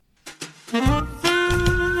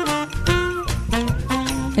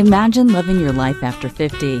Imagine living your life after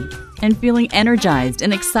 50 and feeling energized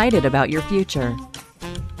and excited about your future.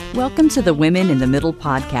 Welcome to the Women in the Middle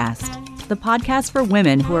podcast, the podcast for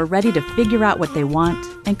women who are ready to figure out what they want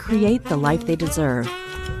and create the life they deserve.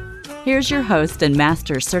 Here's your host and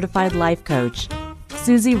master certified life coach,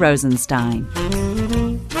 Susie Rosenstein.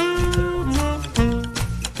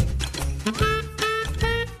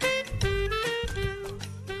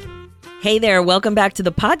 Hey there, welcome back to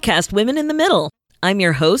the podcast, Women in the Middle. I'm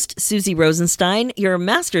your host, Susie Rosenstein, your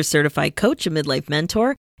master certified coach and midlife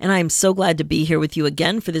mentor, and I'm so glad to be here with you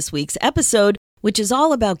again for this week's episode, which is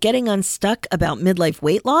all about getting unstuck about midlife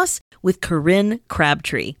weight loss with Corinne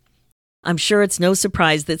Crabtree. I'm sure it's no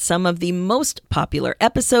surprise that some of the most popular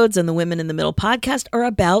episodes on the Women in the Middle podcast are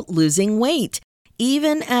about losing weight.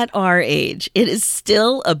 Even at our age, it is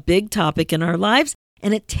still a big topic in our lives,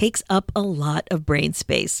 and it takes up a lot of brain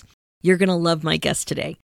space. You're going to love my guest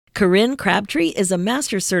today. Corinne Crabtree is a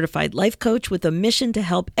master certified life coach with a mission to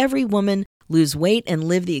help every woman lose weight and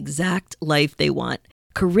live the exact life they want.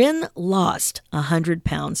 Corinne lost 100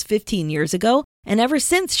 pounds 15 years ago, and ever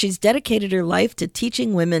since she's dedicated her life to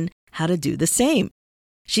teaching women how to do the same.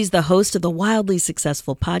 She's the host of the wildly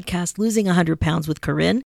successful podcast, Losing 100 Pounds with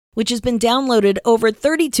Corinne, which has been downloaded over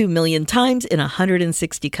 32 million times in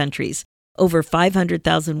 160 countries. Over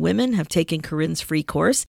 500,000 women have taken Corinne's free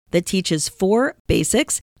course that teaches 4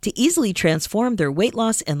 basics to easily transform their weight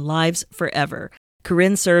loss and lives forever.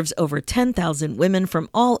 Corinne serves over 10,000 women from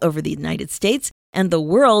all over the United States and the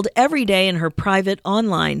world every day in her private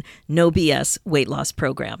online No BS weight loss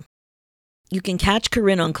program. You can catch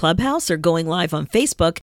Corinne on Clubhouse or going live on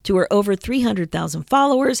Facebook to her over 300,000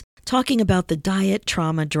 followers talking about the diet,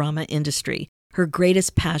 trauma, drama industry. Her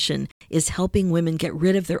greatest passion is helping women get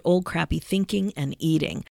rid of their old crappy thinking and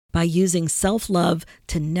eating by using self-love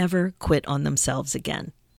to never quit on themselves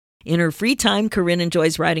again. In her free time, Corinne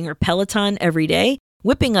enjoys riding her Peloton every day,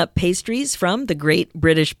 whipping up pastries from the Great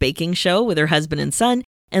British Baking Show with her husband and son,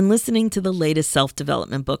 and listening to the latest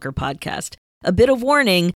self-development book or podcast. A bit of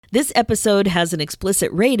warning, this episode has an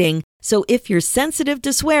explicit rating, so if you're sensitive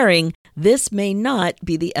to swearing, this may not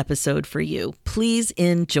be the episode for you. Please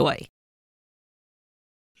enjoy.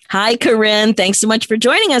 Hi, Corinne. Thanks so much for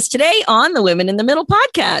joining us today on the Women in the Middle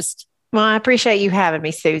podcast. Well, I appreciate you having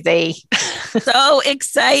me, Susie. So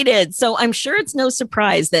excited. So I'm sure it's no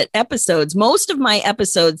surprise that most of my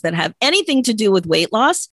episodes that have anything to do with weight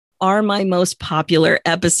loss are my most popular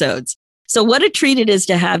episodes. So what a treat it is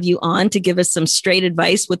to have you on to give us some straight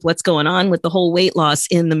advice with what's going on with the whole weight loss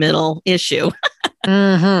in the middle issue.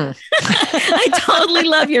 Mm-hmm. I totally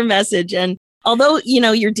love your message. And although,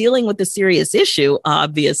 you're dealing with a serious issue,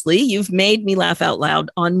 obviously, you've made me laugh out loud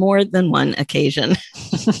on more than one occasion.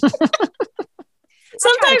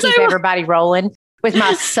 Sometimes I keep everybody rolling with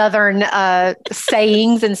my Southern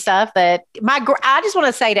sayings and stuff that I just want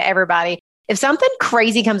to say to everybody, if something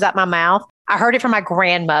crazy comes out my mouth, I heard it from my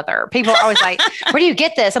grandmother. People are always like, where do you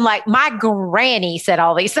get this? I'm like, my granny said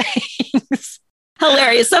all these things.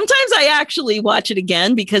 Hilarious. Sometimes I actually watch it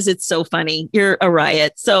again because it's so funny. You're a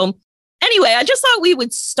riot. So anyway, I just thought we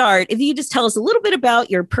would start. If you just tell us a little bit about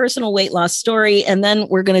your personal weight loss story, and then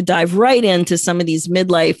we're going to dive right into some of these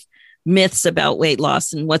midlife myths about weight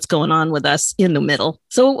loss and what's going on with us in the middle.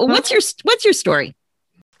 So what's your story?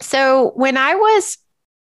 So I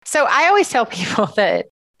always tell people that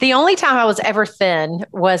the only time I was ever thin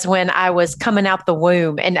was when I was coming out the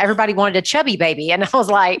womb and everybody wanted a chubby baby. And I was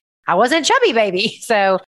like, I wasn't a chubby baby.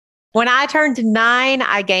 So when I turned 9,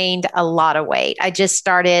 I gained a lot of weight. I just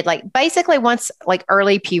started basically once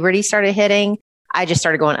early puberty started hitting, I just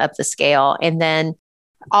started going up the scale. And then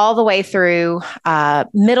all the way through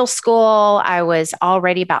middle school, I was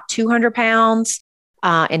already about 200 pounds.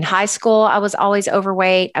 In high school, I was always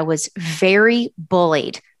overweight. I was very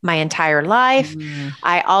bullied my entire life.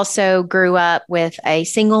 I also grew up with a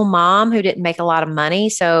single mom who didn't make a lot of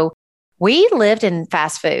money. So we lived in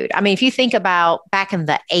fast food. I mean, if you think about back in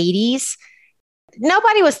the 80s,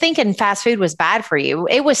 nobody was thinking fast food was bad for you.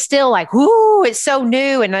 It was still like, whoo, it's so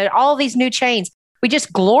new. And all these new chains, we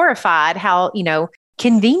just glorified how,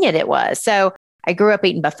 convenient it was. So I grew up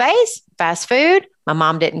eating buffets, fast food. My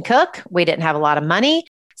mom didn't cook. We didn't have a lot of money.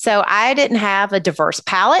 So I didn't have a diverse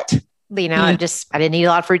palate. I didn't eat a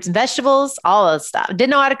lot of fruits and vegetables, all of stuff. Didn't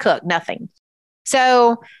know how to cook, nothing.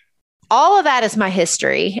 So all of that is my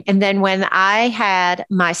history. And then when I had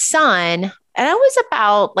my son, and I was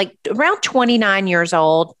about around 29 years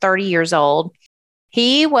old, 30 years old,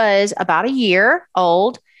 he was about a year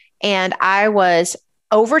old and I was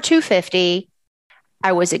over 250.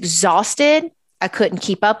 I was exhausted. I couldn't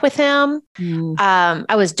keep up with him.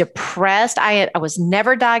 I was depressed. I was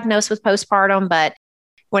never diagnosed with postpartum, but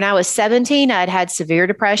when I was 17, I'd had severe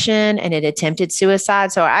depression and had attempted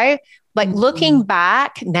suicide. So I looking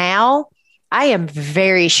back now, I am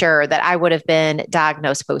very sure that I would have been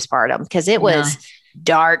diagnosed postpartum because it was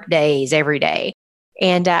dark days every day.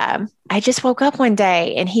 And I just woke up one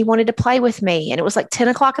day and he wanted to play with me. And it was like 10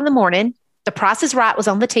 o'clock in the morning. The Price is Right was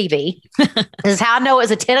on the TV. This is how I know it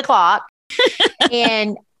was at 10 o'clock.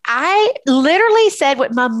 And I literally said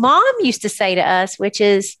what my mom used to say to us, which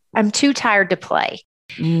is, I'm too tired to play.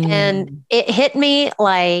 And it hit me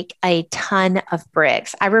like a ton of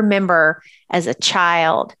bricks. I remember as a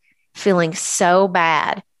child feeling so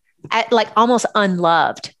bad, like almost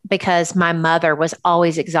unloved because my mother was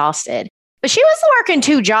always exhausted, but she was working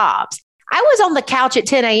 2 jobs. I was on the couch at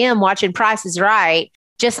 10 a.m. watching Price is Right,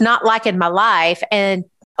 just not liking my life and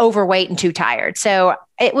overweight and too tired. So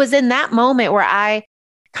it was in that moment where I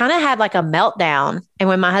kind of had like a meltdown. And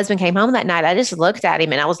when my husband came home that night, I just looked at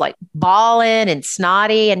him and I was like bawling and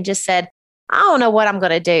snotty and just said, I don't know what I'm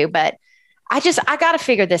going to do, but I got to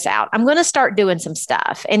figure this out. I'm going to start doing some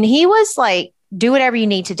stuff. And he was like, do whatever you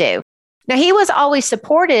need to do. Now, he was always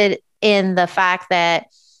supported in the fact that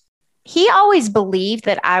he always believed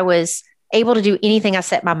that I was able to do anything I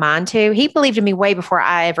set my mind to. He believed in me way before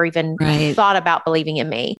I ever even thought about believing in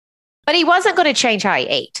me. But he wasn't going to change how I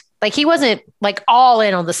ate. Like he wasn't like all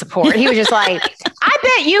in on the support. He was just like, I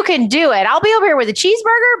bet you can do it. I'll be over here with a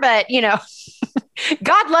cheeseburger, but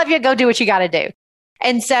God love you. Go do what you got to do.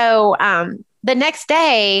 And so the next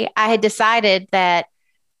day I had decided that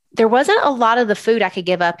there wasn't a lot of the food I could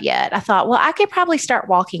give up yet. I thought, well, I could probably start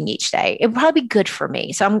walking each day. It would probably be good for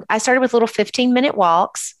me. So I started with little 15-minute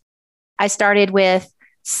walks. I started with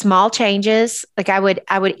small changes. Like I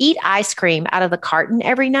would eat ice cream out of the carton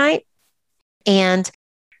every night. And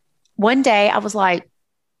one day I was like,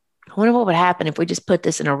 I wonder what would happen if we just put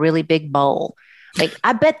this in a really big bowl. Like,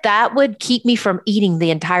 I bet that would keep me from eating the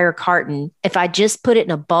entire carton if I just put it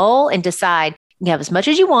in a bowl and decide you can have as much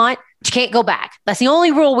as you want, but you can't go back. That's the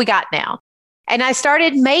only rule we got now. And I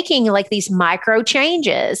started making like these micro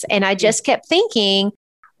changes. And I just kept thinking,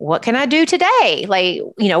 what can I do today? Like,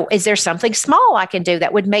 is there something small I can do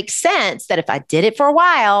that would make sense that if I did it for a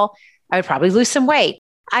while, I would probably lose some weight?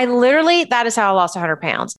 That is how I lost 100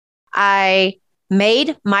 pounds. I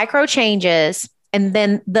made micro changes. And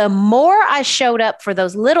then the more I showed up for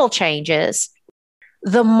those little changes,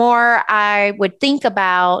 the more I would think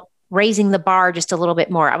about raising the bar just a little bit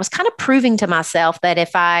more. I was kind of proving to myself that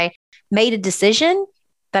if I made a decision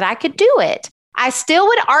that I could do it. I still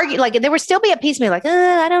would argue, like there would still be a piece of me like,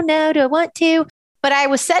 I don't know, do I want to? But I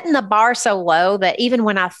was setting the bar so low that even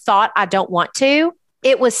when I thought I don't want to,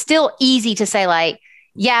 it was still easy to say like,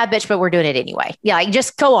 yeah, bitch, but we're doing it anyway. Yeah, like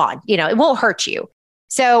just go on, it won't hurt you.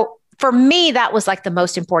 So for me, that was like the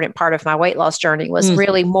most important part of my weight loss journey was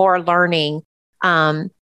really more learning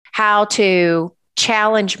how to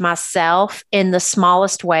challenge myself in the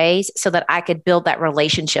smallest ways so that I could build that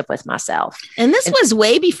relationship with myself. And this was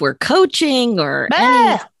way before coaching or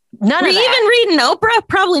none of that. Even reading Oprah?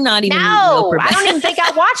 Probably not even. No, Oprah. I don't even think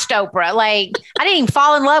I watched Oprah. Like I didn't even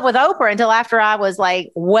fall in love with Oprah until after I was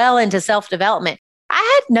like well into self-development.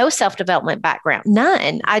 I had no self-development background,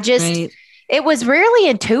 none. It was really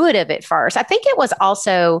intuitive at first. I think it was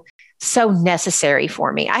also so necessary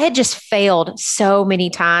for me. I had just failed so many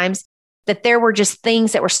times that there were just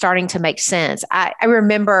things that were starting to make sense. I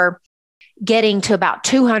remember getting to about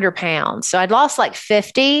 200 pounds. So I'd lost like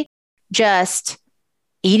 50, just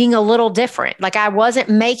eating a little different. Like I wasn't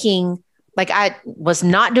I was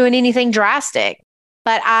not doing anything drastic,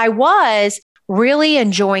 but I was really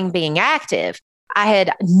enjoying being active. I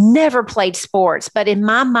had never played sports, but in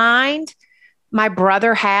my mind, my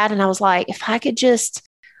brother had, and I was like, if I could just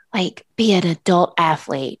like be an adult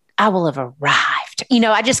athlete, I will have arrived.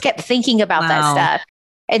 I just kept thinking about that stuff.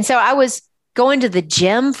 And so I was going to the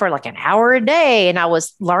gym for like an hour a day and I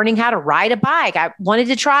was learning how to ride a bike. I wanted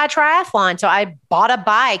to try a triathlon. So I bought a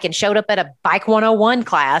bike and showed up at a Bike 101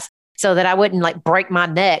 class so that I wouldn't like break my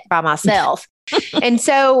neck by myself.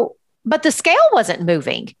 But the scale wasn't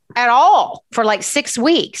moving at all for like 6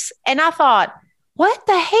 weeks. And I thought, what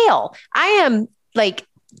the hell? I am like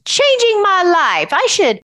changing my life. I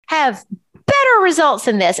should have better results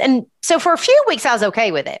than this. And so for a few weeks, I was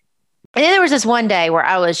okay with it. And then there was this one day where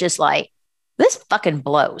I was just like, this fucking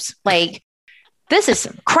blows. Like, this is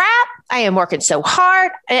some crap. I am working so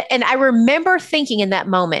hard. And I remember thinking in that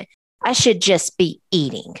moment, I should just be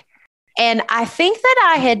eating. And I think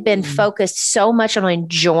that I had been focused so much on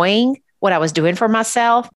enjoying what I was doing for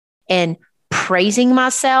myself and praising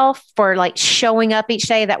myself for like showing up each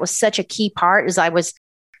day. That was such a key part as I was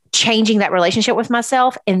changing that relationship with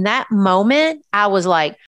myself. In that moment, I was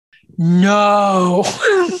like, no,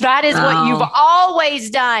 that is what you've always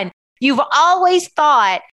done. You've always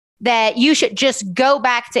thought that you should just go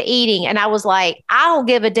back to eating. And I was like, I don't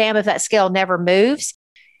give a damn if that scale never moves.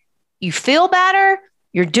 You feel better.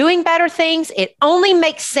 You're doing better things. It only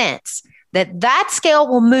makes sense that scale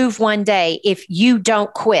will move one day if you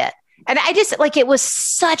don't quit. And I just like, it was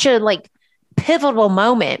such a pivotal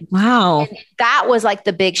moment. Wow. And that was like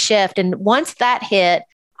the big shift. And once that hit,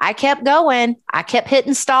 I kept going. I kept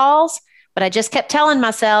hitting stalls, but I just kept telling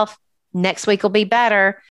myself, next week will be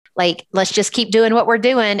better. Like, let's just keep doing what we're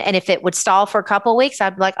doing. And if it would stall for a couple of weeks,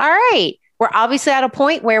 I'd be like, all right, we're obviously at a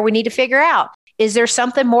point where we need to figure out, is there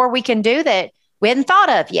something more we can do that we hadn't thought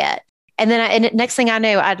of yet? And then next thing I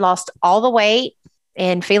knew, I'd lost all the weight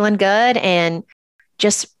and feeling good, and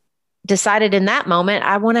just decided in that moment,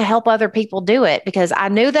 I want to help other people do it, because I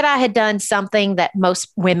knew that I had done something that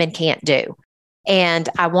most women can't do. And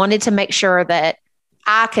I wanted to make sure that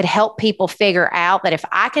I could help people figure out that if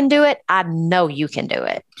I can do it, I know you can do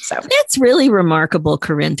it. So it's really remarkable,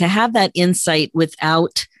 Corinne, to have that insight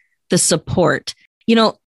without the support.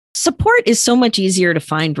 Support is so much easier to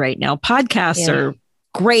find right now. Podcasts are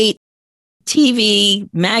great. TV,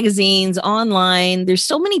 magazines, online. There's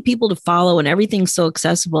so many people to follow and everything's so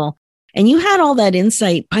accessible. And you had all that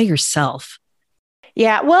insight by yourself.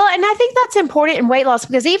 Yeah. Well, and I think that's important in weight loss,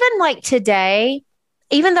 because even like today,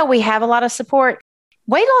 even though we have a lot of support,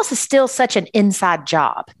 weight loss is still such an inside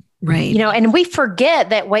job. Right. And we forget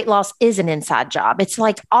that weight loss is an inside job. It's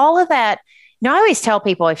like all of that. I always tell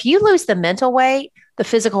people, if you lose the mental weight, the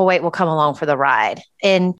physical weight will come along for the ride.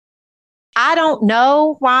 And I don't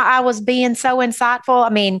know why I was being so insightful. I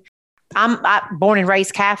mean, I'm born and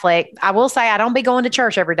raised Catholic. I will say I don't be going to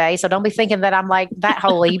church every day, so don't be thinking that I'm like that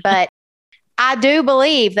holy, but I do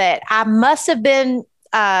believe that I must have been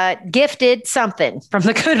gifted something from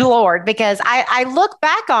the good Lord, because I look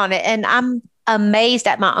back on it and I'm amazed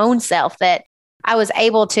at my own self that I was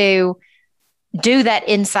able to do that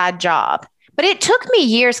inside job. But it took me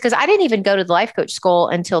years, because I didn't even go to the life coach school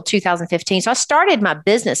until 2015. So I started my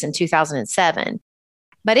business in 2007.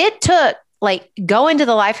 But it took going to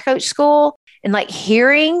the life coach school and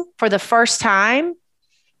hearing for the first time,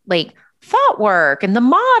 thought work and the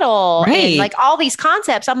model and all these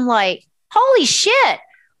concepts. I'm like, holy shit,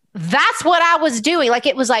 that's what I was doing.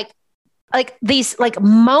 It was these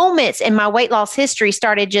moments in my weight loss history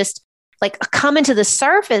started just coming to the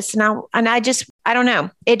surface. And I don't know.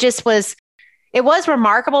 It was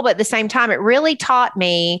remarkable, but at the same time, it really taught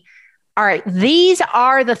me, all right, these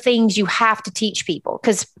are the things you have to teach people.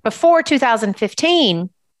 Because before 2015,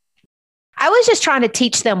 I was just trying to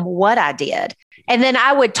teach them what I did. And then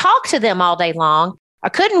I would talk to them all day long. I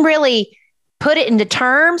couldn't really put it into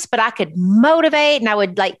terms, but I could motivate and I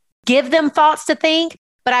would give them thoughts to think.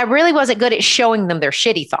 But I really wasn't good at showing them their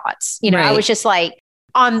shitty thoughts. I was just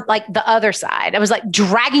on the other side. I was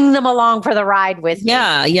dragging them along for the ride with me.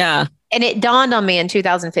 Yeah. And it dawned on me in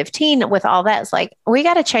 2015 with all that. It's we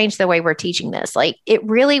got to change the way we're teaching this. It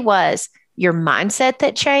really was your mindset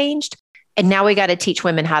that changed. And now we got to teach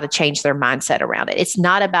women how to change their mindset around it. It's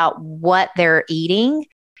not about what they're eating.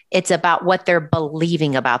 It's about what they're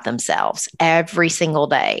believing about themselves every single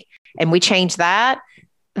day. And we change that,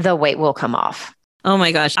 the weight will come off. Oh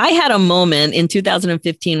my gosh. I had a moment in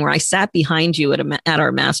 2015 where I sat behind you at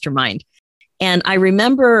our mastermind. And I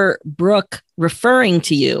remember Brooke referring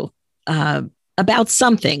to you about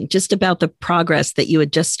something, just about the progress that you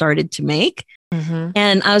had just started to make. Mm-hmm.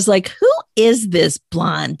 And I was like, who is this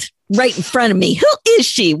blonde right in front of me? Who is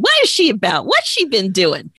she? What is she about? What's she been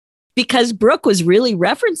doing? Because Brooke was really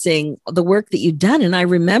referencing the work that you'd done. And I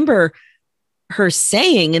remember her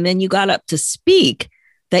saying, and then you got up to speak,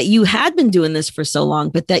 that you had been doing this for so long,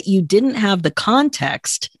 but that you didn't have the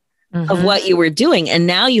context of what you were doing. And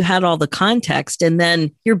now you had all the context, and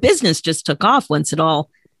then your business just took off once it all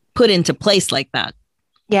put into place like that.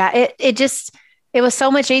 Yeah, it was so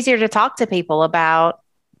much easier to talk to people about,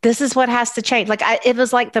 this is what has to change. It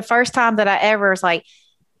was the first time that I ever was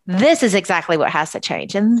this is exactly what has to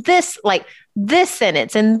change. And this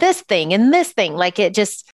sentence and this thing and this thing, it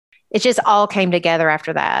just all came together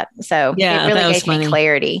after that. So it really gave me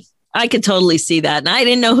clarity. I could totally see that. And I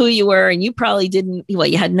didn't know who you were, and you probably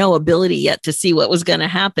you had no ability yet to see what was going to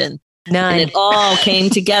happen. None. And it all came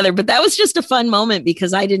together. But that was just a fun moment,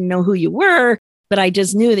 because I didn't know who you were, but I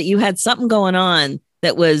just knew that you had something going on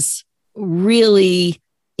that was really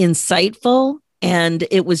insightful, and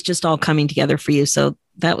it was just all coming together for you. So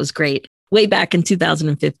that was great. Way back in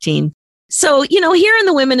 2015. So, here in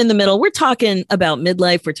the Women in the Middle, we're talking about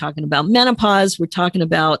midlife. We're talking about menopause. We're talking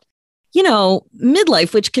about,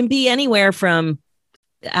 midlife, which can be anywhere from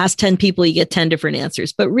ask 10 people, you get 10 different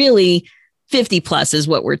answers, but really 50 plus is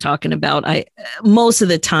what we're talking about. Most of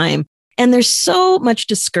the time. And there's so much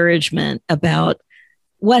discouragement about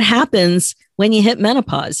what happens when you hit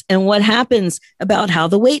menopause and what happens about how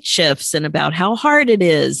the weight shifts and about how hard it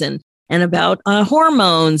is and about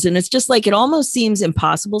hormones. And it's just like, it almost seems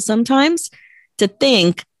impossible sometimes to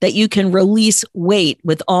think that you can release weight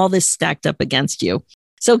with all this stacked up against you.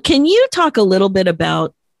 So can you talk a little bit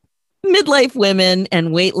about midlife women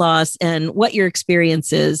and weight loss and what your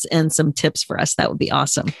experience is and some tips for us? That would be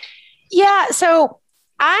awesome. Yeah. So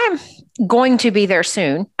I'm going to be there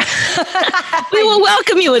soon. We will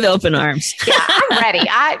welcome you with open arms. Yeah, I'm ready.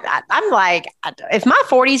 I'm like, if my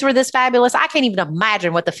 40s were this fabulous, I can't even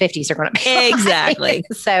imagine what the 50s are going to be. Exactly.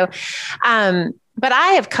 Like. So, but I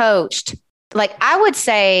have coached, like, I would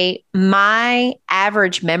say my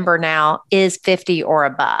average member now is 50 or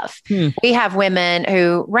above. We have women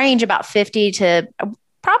who range about 50 to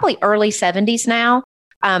probably early 70s now.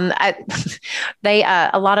 A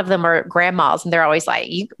lot of them are grandmas, and they're always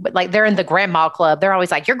like, they're in the grandma club. They're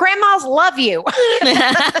always like, your grandmas love you.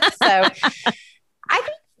 So I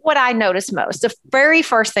think what I notice most, the very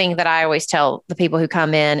first thing that I always tell the people who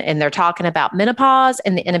come in and they're talking about menopause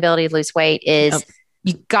and the inability to lose weight is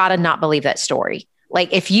you got to not believe that story.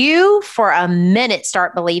 Like, if you for a minute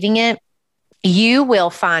start believing it, you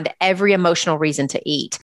will find every emotional reason to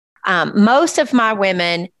eat. Most of my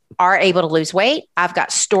women are able to lose weight. I've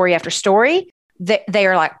got story after story. They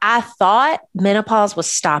are like, I thought menopause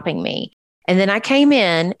was stopping me. And then I came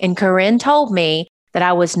in and Corinne told me that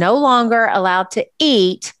I was no longer allowed to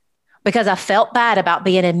eat because I felt bad about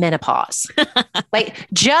being in menopause.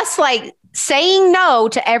 Just like saying no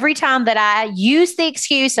to every time that I use the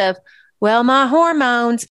excuse of, well, my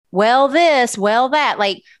hormones, well, this, well, that.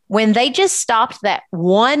 Like, when they just stopped that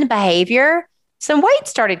one behavior, some weight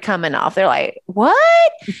started coming off. They're like, what?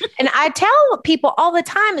 And I tell people all the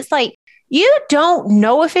time, it's like, you don't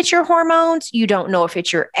know if it's your hormones. You don't know if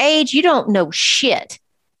it's your age. You don't know shit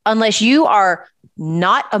unless you are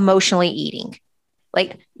not emotionally eating.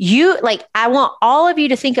 I want all of you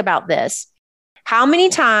to think about this. How many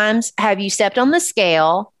times have you stepped on the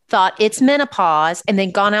scale, thought it's menopause, and then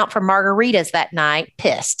gone out for margaritas that night,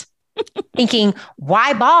 pissed, thinking,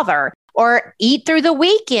 why bother? Or eat through the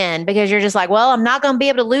weekend because you're just like, well, I'm not going to be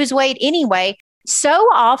able to lose weight anyway. So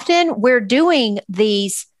often we're doing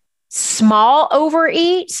these small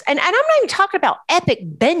overeats. And I'm not even talking about epic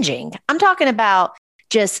binging. I'm talking about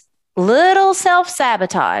just little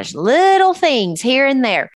self-sabotage, little things here and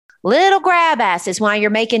there, little grab asses while you're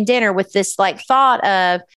making dinner with this like thought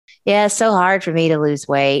of, yeah, it's so hard for me to lose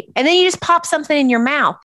weight. And then you just pop something in your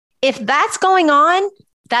mouth. If that's going on,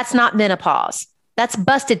 that's not menopause. That's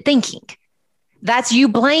busted thinking. That's you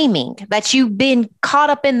blaming. That's you being caught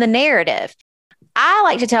up in the narrative. I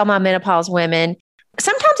like to tell my menopause women,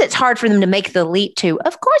 sometimes it's hard for them to make the leap to,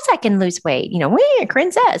 of course I can lose weight.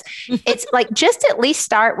 Corinne says, it's like, just at least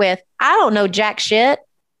start with, I don't know jack shit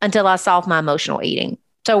until I solve my emotional eating.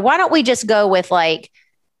 So why don't we just go with like,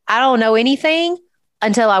 I don't know anything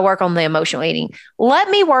until I work on the emotional eating. Let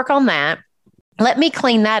me work on that. Let me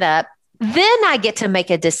clean that up. Then I get to make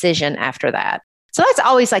a decision after that. So that's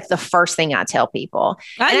always like the first thing I tell people.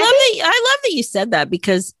 I love that you said that,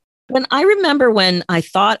 because when I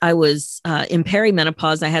thought I was in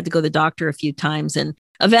perimenopause, I had to go to the doctor a few times, and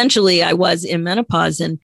eventually I was in menopause.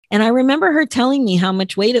 And I remember her telling me how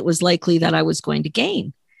much weight it was likely that I was going to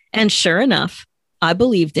gain. And sure enough, I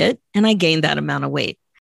believed it, and I gained that amount of weight.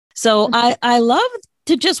 So I love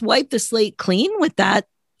to just wipe the slate clean with that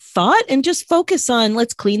thought and just focus on,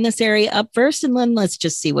 let's clean this area up first, and then let's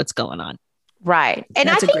just see what's going on. Right. And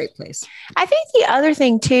that's a great place. I think the other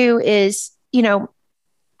thing too is, I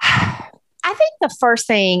think the first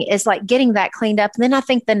thing is like getting that cleaned up. And then I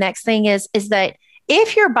think the next thing is that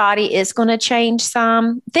if your body is going to change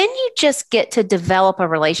some, then you just get to develop a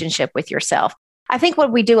relationship with yourself. I think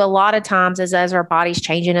what we do a lot of times is, as our body's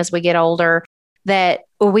changing as we get older, that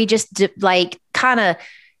we just kind of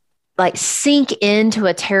sink into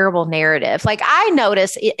a terrible narrative. Like, I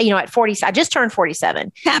notice, at 40, I just turned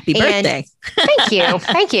 47. Happy birthday. Thank you.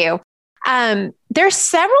 Thank you. There's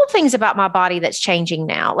several things about my body that's changing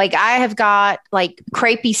now. Like, I have got like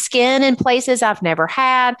crepey skin in places I've never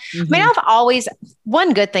had. Mm-hmm. I mean,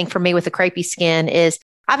 one good thing for me with the crepey skin is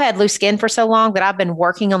I've had loose skin for so long that I've been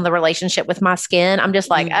working on the relationship with my skin. I'm just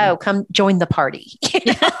like, oh, come join the party.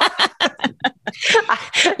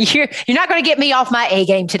 You're not going to get me off my A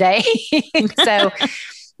game today. So,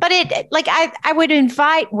 but I would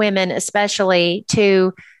invite women especially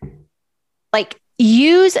to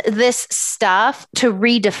use this stuff to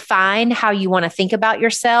redefine how you want to think about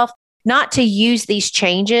yourself. not to use these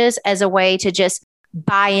changes as a way to just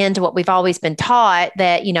buy into what we've always been taught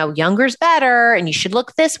that, younger's better and you should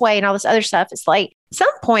look this way and all this other stuff. It's like at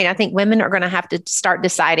some point, I think women are going to have to start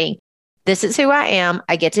deciding, this is who I am.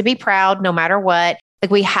 I get to be proud no matter what.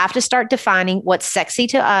 Like we have to start defining what's sexy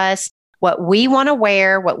to us, what we want to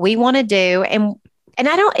wear, what we want to do. And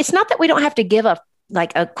it's not that we don't have to give a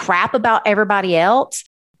crap about everybody else,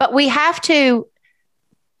 but we have to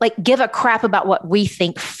give a crap about what we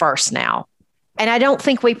think first now. And I don't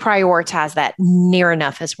think we prioritize that near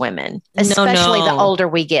enough as women, especially the older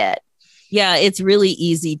we get. Yeah, it's really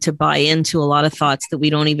easy to buy into a lot of thoughts that we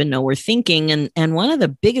don't even know we're thinking. And one of the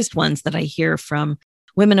biggest ones that I hear from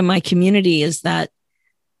women in my community is that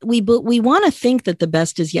we want to think that the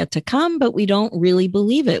best is yet to come, but we don't really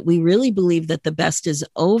believe it. We really believe that the best is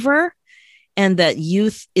over and that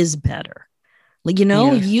youth is better.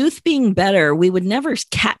 Youth being better, we would never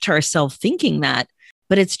catch ourselves thinking that,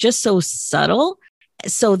 but it's just so subtle.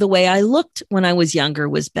 So the way I looked when I was younger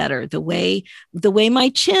was better. The way my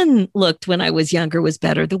chin looked when I was younger was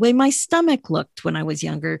better. The way my stomach looked when I was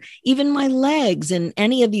younger, even my legs and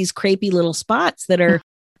any of these crepey little spots that are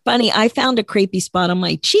funny. I found a crepey spot on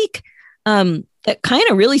my cheek that kind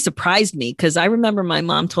of really surprised me because I remember my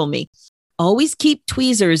mom told me, always keep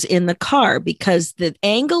tweezers in the car because the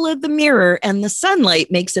angle of the mirror and the sunlight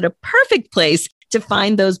makes it a perfect place to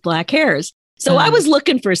find those black hairs. So I was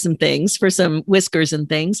looking for some things, for some whiskers and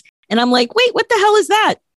things. And I'm like, wait, what the hell is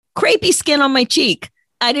that? Crepey skin on my cheek.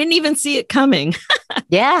 I didn't even see it coming.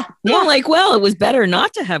 Yeah. So I'm like, well, it was better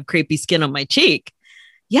not to have crepey skin on my cheek.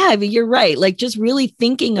 Yeah, I mean, you're right. Just really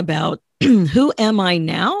thinking about who am I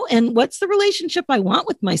now and what's the relationship I want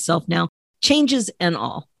with myself now, changes and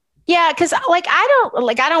all. Yeah, because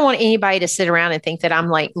I don't want anybody to sit around and think that I'm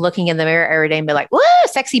looking in the mirror every day and be like, whoa,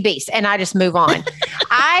 sexy beast. And I just move on.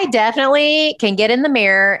 I definitely can get in the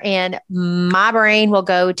mirror and my brain will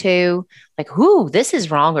go to ooh, this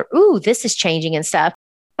is wrong or ooh, this is changing and stuff.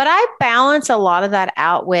 But I balance a lot of that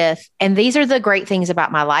out with, and these are the great things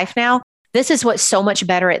about my life now. This is what's so much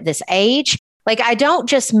better at this age. I don't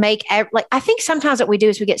just I think sometimes what we do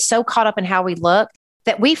is we get so caught up in how we look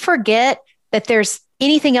that we forget that there's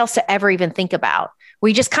anything else to ever even think about.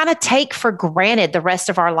 We just kind of take for granted the rest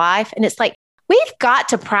of our life. And it's we've got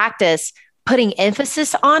to practice putting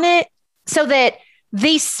emphasis on it so that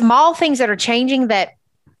these small things that are changing that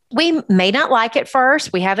we may not like at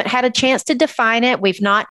first, we haven't had a chance to define it. We've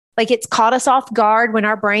not, it's caught us off guard when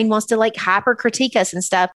our brain wants to hyper critique us and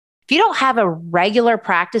stuff. If you don't have a regular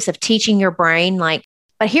practice of teaching your brain,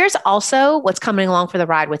 but here's also what's coming along for the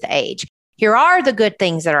ride with age. Here are the good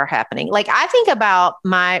things that are happening. I think about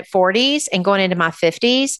my 40s and going into my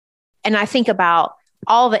 50s, and I think about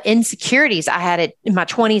all the insecurities I had in my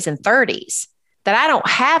 20s and 30s that I don't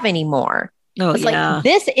have anymore. Oh, yeah.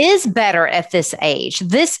 This is better at this age.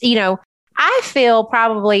 This, I feel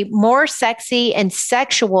probably more sexy and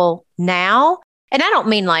sexual now. And I don't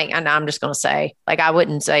mean and I'm just going to say, I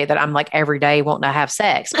wouldn't say that I'm every day wanting to have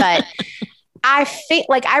sex, but I feel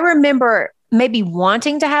I remember maybe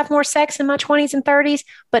wanting to have more sex in my 20s and 30s,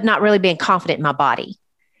 but not really being confident in my body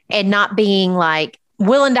and not being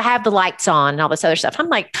willing to have the lights on and all this other stuff. I'm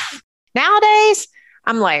nowadays,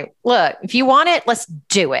 I'm look, if you want it, let's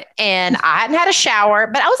do it. And I hadn't had a shower,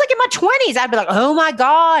 but I was in my 20s. I'd be oh my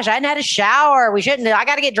gosh, I hadn't had a shower. I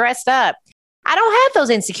got to get dressed up. I don't have those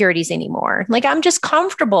insecurities anymore. I'm just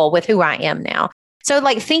comfortable with who I am now. So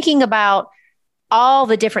thinking about all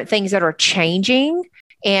the different things that are changing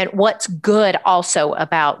and what's good also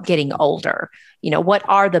about getting older, what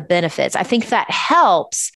are the benefits? I think that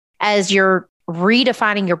helps as you're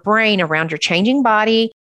redefining your brain around your changing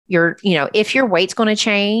body, if your weight's going to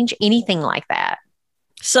change, anything like that.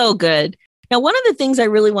 So good. Now, one of the things I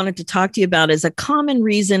really wanted to talk to you about is a common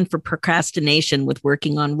reason for procrastination with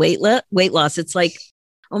working on weight loss. It's oh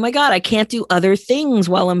my God, I can't do other things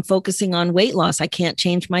while I'm focusing on weight loss. I can't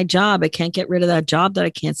change my job. I can't get rid of that job that I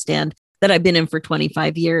can't stand, that I've been in for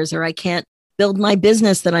 25 years, or I can't build my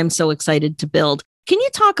business that I'm so excited to build. Can you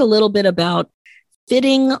talk a little bit about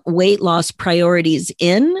fitting weight loss priorities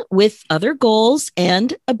in with other goals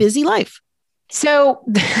and a busy life? So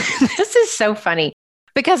this is so funny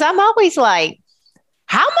because I'm always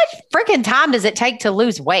how much freaking time does it take to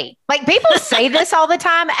lose weight? People say this all the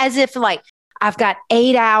time as if I've got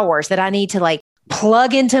 8 hours that I need to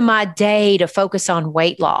plug into my day to focus on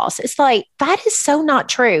weight loss. It's that is so not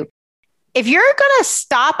true. If you're going to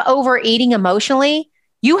stop overeating emotionally,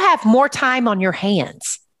 you have more time on your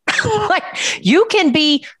hands. You can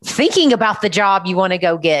be thinking about the job you want to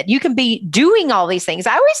go get. You can be doing all these things.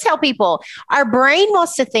 I always tell people our brain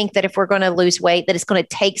wants to think that if we're going to lose weight, that it's going to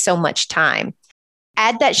take so much time.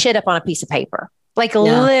 add that shit up on a piece of paper. Like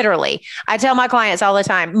literally, I tell my clients all the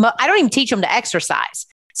time, I don't even teach them to exercise.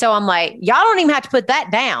 So I'm like, y'all don't even have to put that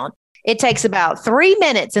down. It takes about 3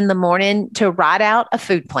 minutes in the morning to write out a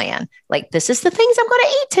food plan. Like, this is the things I'm going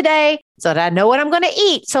to eat today so that I know what I'm going to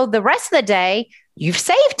eat. So the rest of the day, you've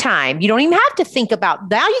saved time. You don't even have to think about,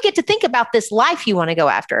 now you get to think about this life you want to go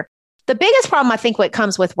after. The biggest problem, I think, what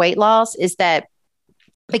comes with weight loss is that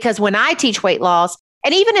because when I teach weight loss,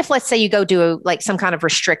 and even if, let's say you go do like some kind of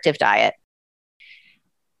restrictive diet,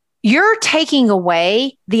 you're taking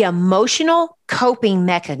away the emotional coping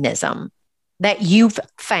mechanism that you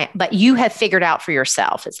have figured out for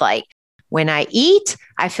yourself. It's like, when I eat,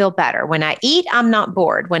 I feel better. When I eat, I'm not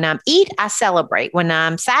bored. When I eat, I celebrate. When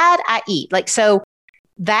I'm sad, I eat. Like, so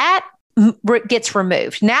that gets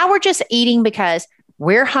removed. Now we're just eating because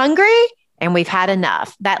we're hungry and we've had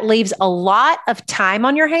enough. That leaves a lot of time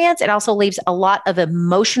on your hands. It also leaves a lot of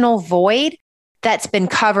emotional void that's been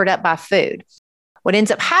covered up by food. What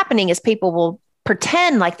ends up happening is people will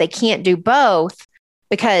pretend like they can't do both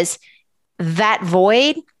because that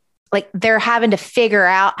void, like they're having to figure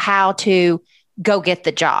out how to go get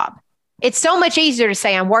the job. It's so much easier to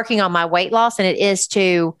say I'm working on my weight loss than it is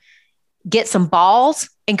to get some balls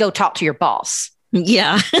and go talk to your boss.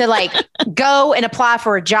 Yeah. To like go and apply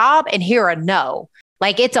for a job and hear a no.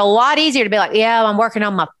 Like, it's a lot easier to be like, yeah, I'm working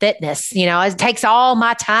on my fitness. You know, it takes all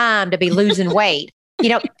my time to be losing weight. You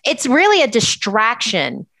know, it's really a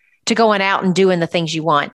distraction to going out and doing the things you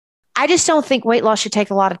want. I just don't think weight loss should take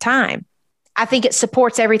a lot of time. I think it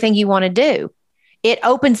supports everything you want to do. It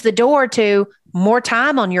opens the door to more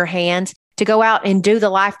time on your hands to go out and do the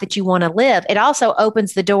life that you want to live. It also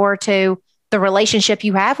opens the door to the relationship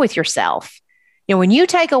you have with yourself. You know, when you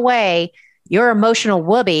take away your emotional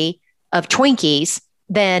whoopee of Twinkies,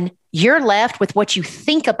 then you're left with what you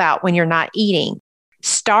think about when you're not eating.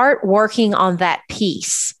 Start working on that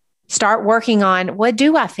piece. Start working on, what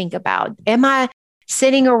do I think about? Am I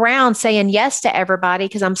sitting around saying yes to everybody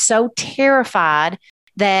because I'm so terrified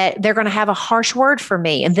that they're going to have a harsh word for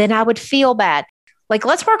me and then I would feel bad? Like,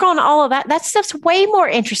 let's work on all of that. That stuff's way more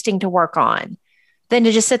interesting to work on than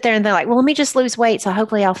to just sit there and they're like, well, let me just lose weight so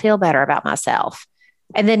hopefully I'll feel better about myself.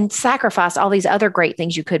 And then sacrifice all these other great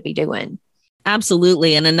things you could be doing.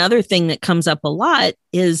 Absolutely. And another thing that comes up a lot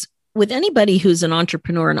is with anybody who's an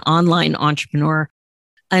entrepreneur, an online entrepreneur,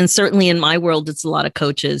 and certainly in my world, it's a lot of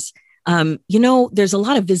coaches. You know, there's a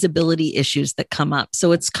lot of visibility issues that come up.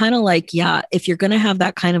 So it's kind of like, yeah, if you're going to have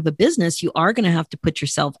that kind of a business, you are going to have to put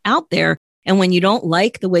yourself out there. And when you don't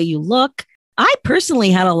like the way you look, I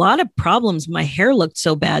personally had a lot of problems. My hair looked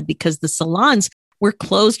so bad because the salons were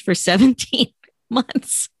closed for 17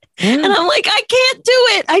 months. And I'm like, I can't do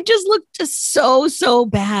it. I just looked just so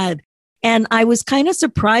bad. And I was kind of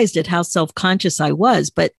surprised at how self-conscious I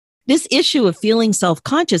was. But this issue of feeling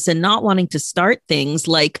self-conscious and not wanting to start things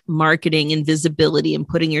like marketing and visibility and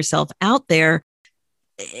putting yourself out there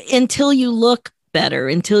until you look better,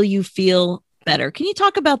 until you feel better. Can you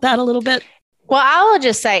talk about that a little bit? Well, I will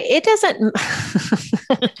just say it doesn't,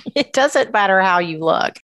 it doesn't matter how you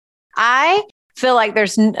look. I feel like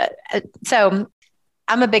so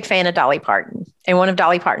I'm a big fan of Dolly Parton. And one of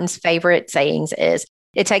Dolly Parton's favorite sayings is,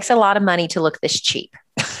 it takes a lot of money to look this cheap.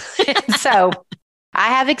 So I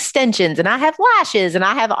have extensions and I have lashes and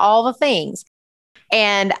I have all the things.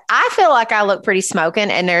 And I feel like I look pretty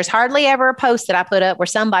smoking. And there's hardly ever a post that I put up where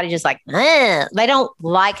somebody just like, they don't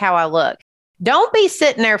like how I look. Don't be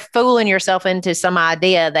sitting there fooling yourself into some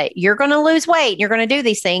idea that you're going to lose weight. You're going to do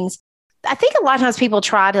these things. I think a lot of times people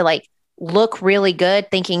try to like look really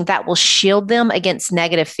good thinking that will shield them against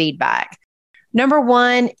negative feedback. Number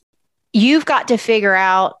one, you've got to figure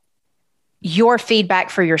out your feedback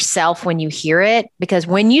for yourself when you hear it, because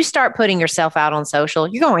when you start putting yourself out on social,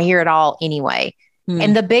 you're going to hear it all anyway.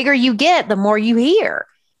 And the bigger you get, the more you hear.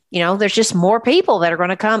 You know, there's just more people that are going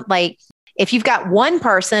to come. Like, if you've got one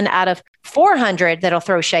person out of 400 that'll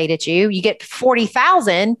throw shade at you, you get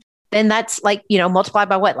 40,000, then that's like, you know, multiplied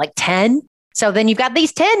by what, like 10? So then you've got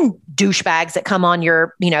these 10 douchebags that come on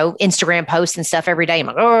your, you know, Instagram posts and stuff every day. I'm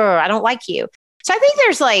like, oh, I don't like you. So I think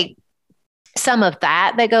there's like some of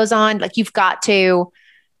that goes on. Like, you just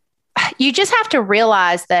have to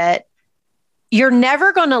realize that you're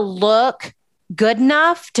never going to look good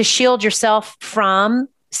enough to shield yourself from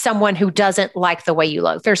someone who doesn't like the way you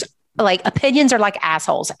look. There's like, opinions are like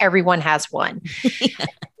assholes. Everyone has one. Yeah.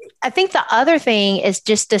 I think the other thing is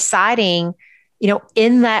just deciding, you know,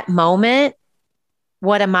 in that moment,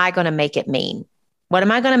 what am I going to make it mean? What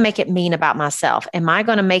am I going to make it mean about myself? Am I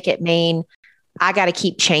going to make it mean I got to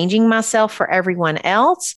keep changing myself for everyone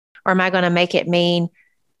else? Or am I going to make it mean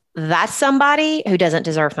that's somebody who doesn't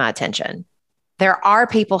deserve my attention? there are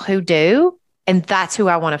people who do, and that's who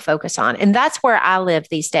I want to focus on. And that's where I live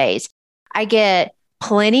these days. I get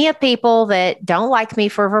plenty of people that don't like me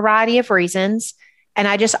for a variety of reasons. And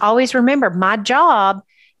I just always remember my job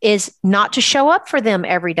is not to show up for them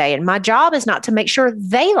every day. And my job is not to make sure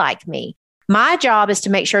they like me. My job is to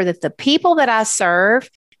make sure that the people that I serve,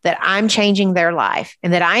 that I'm changing their life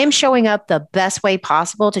and that I am showing up the best way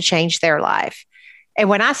possible to change their life. And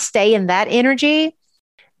when I stay in that energy,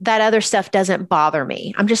 that other stuff doesn't bother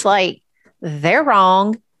me. I'm just like, they're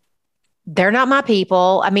wrong. They're not my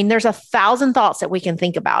people. I mean, there's 1,000 thoughts that we can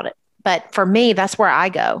think about it. But for me, that's where I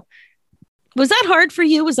go. Was that hard for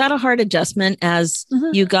you? Was that a hard adjustment as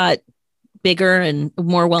you got bigger and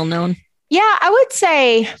more well-known? Yeah, I would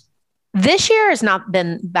say this year has not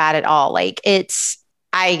been bad at all.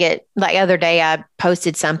 The other day I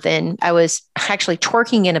posted something. I was actually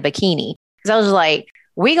twerking in a bikini because I was like,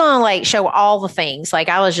 we gonna show all the things.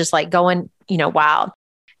 I was just going, wild.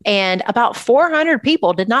 And about 400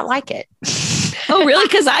 people did not like it. Oh, really?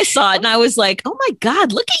 Because I saw it and I was like, oh my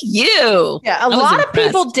God, look at you. Yeah, a lot of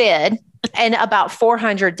people did. And about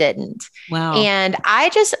 400 didn't. Wow. And I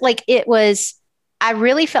just I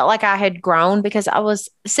really felt like I had grown because I was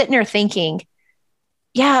sitting there thinking,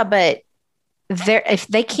 yeah, but if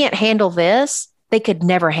they can't handle this, they could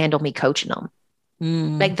never handle me coaching them.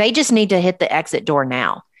 They just need to hit the exit door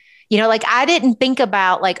now. I didn't think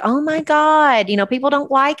about oh my God, people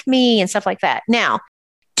don't like me and stuff like that. Now,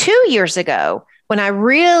 2 years ago, when I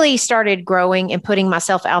really started growing and putting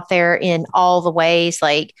myself out there in all the ways,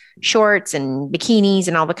 like shorts and bikinis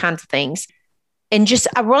and all the kinds of things. And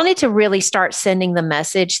I wanted to really start sending the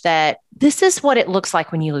message that this is what it looks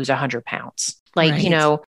like when you lose 100 pounds.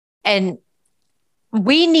 And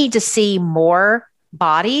we need to see more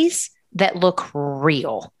bodies that look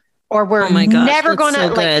real, or we're never going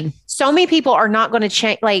to, so many people are not going to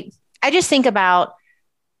change. I just think about,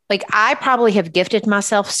 I probably have gifted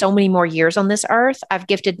myself so many more years on this earth. I've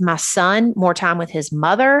gifted my son more time with his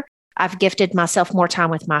mother. I've gifted myself more time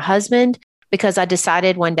with my husband because I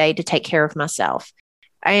decided one day to take care of myself.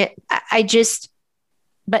 But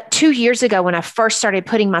 2 years ago, when I first started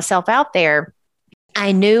putting myself out there,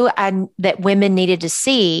 I knew that women needed to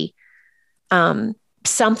see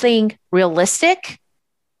something realistic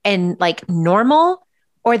and normal,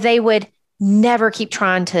 or they would never keep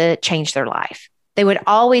trying to change their life. They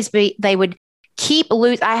would keep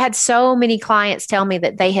losing. I had so many clients tell me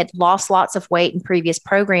that they had lost lots of weight in previous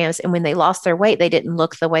programs. And when they lost their weight, they didn't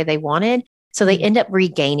look the way they wanted. So they end up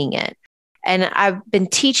regaining it. And I've been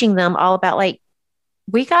teaching them all about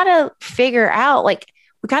we got to figure out,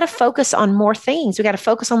 we got to focus on more things. We got to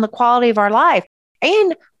focus on the quality of our life.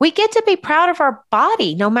 And we get to be proud of our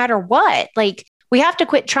body no matter what. We have to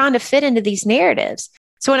quit trying to fit into these narratives.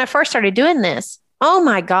 So when I first started doing this, oh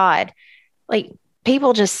my God,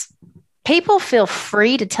 people feel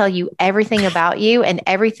free to tell you everything about you and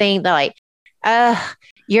everything. They're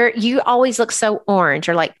you always look so orange,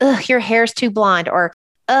 or your hair's too blonde, or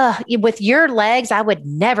with your legs, I would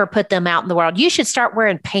never put them out in the world. You should start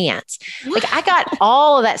wearing pants. I got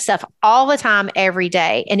all of that stuff all the time, every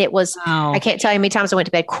day. And it was, I can't tell you how many times I went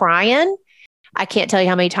to bed crying. I can't tell you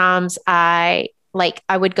how many times I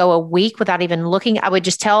would go a week without even looking. I would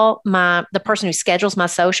just tell the person who schedules my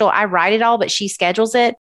social, I write it all, but she schedules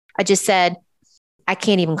it. I just said, I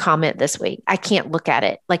can't even comment this week. I can't look at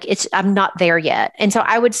it. I'm not there yet. And so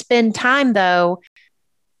I would spend time though,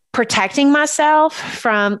 protecting myself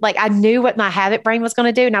from I knew what my habit brain was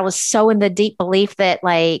going to do. And I was so in the deep belief that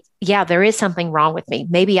yeah, there is something wrong with me.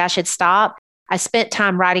 Maybe I should stop. I spent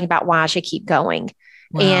time writing about why I should keep going.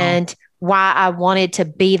 Wow. And why I wanted to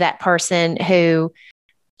be that person who,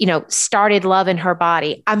 started loving her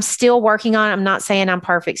body. I'm still working on it. I'm not saying I'm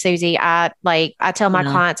perfect, Susie. I tell my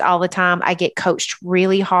clients all the time, I get coached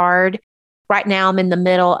really hard. Right now, I'm in the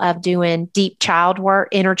middle of doing deep child work,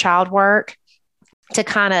 inner child work, to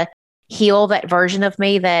kind of heal that version of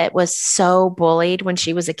me that was so bullied when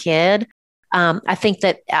she was a kid. I think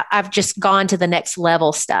that I've just gone to the next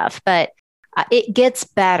level stuff, but it gets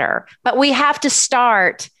better. But we have to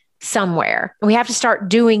start somewhere. We have to start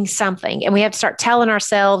doing something, and we have to start telling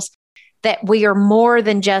ourselves that we are more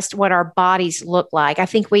than just what our bodies look like. I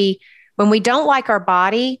think when we don't like our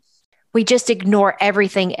body, we just ignore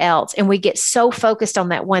everything else, and we get so focused on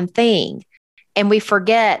that one thing. And we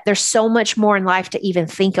forget there's so much more in life to even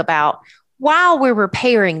think about while we're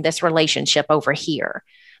repairing this relationship over here.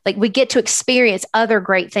 We get to experience other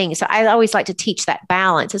great things. So I always like to teach that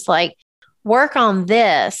balance. It's work on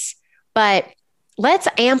this, but let's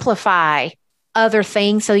amplify other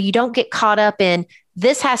things so you don't get caught up in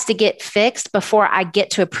this has to get fixed before I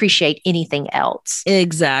get to appreciate anything else.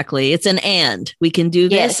 Exactly. It's an and. We can do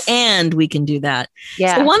this and we can do that.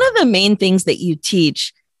 Yeah. So one of the main things that you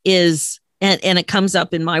teach is, and it comes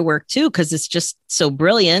up in my work too, because it's just so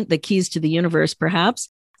brilliant, the keys to the universe perhaps,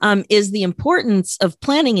 is the importance of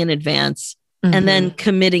planning in advance and then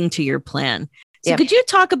committing to your plan. So could you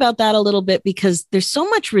talk about that a little bit? Because there's so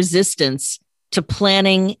much resistance to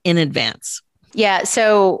planning in advance. Yeah.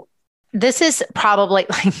 So this is probably,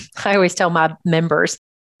 like I always tell my members, if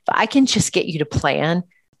I can just get you to plan,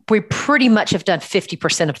 we pretty much have done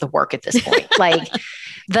 50% of the work at this point. Like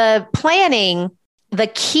the planning, the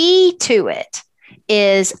key to it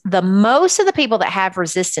is the most of the people that have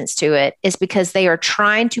resistance to it is because they are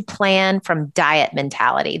trying to plan from diet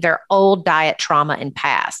mentality, their old diet trauma and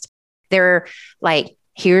past. They're like,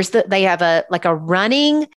 they have a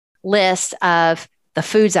running list of the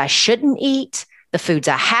foods I shouldn't eat, the foods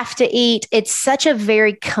I have to eat. It's such a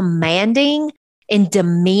very commanding and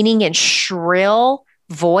demeaning and shrill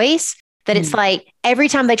voice that it's like every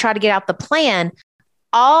time they try to get out the plan,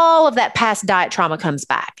 all of that past diet trauma comes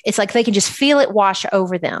back. It's like they can just feel it wash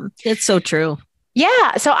over them. It's so true.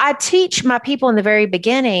 Yeah. So I teach my people in the very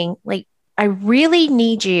beginning, like, I really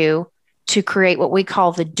need you to create what we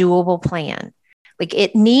call the doable plan. Like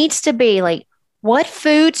it needs to be like, what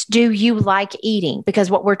foods do you like eating? Because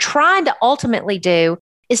what we're trying to ultimately do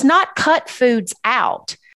is not cut foods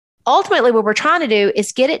out. Ultimately, what we're trying to do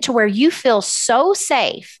is get it to where you feel so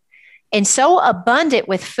safe and so abundant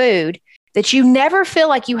with food that you never feel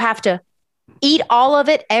like you have to eat all of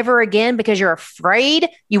it ever again because you're afraid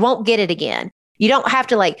you won't get it again. You don't have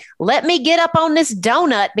to like, let me get up on this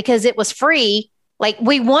donut because it was free. Like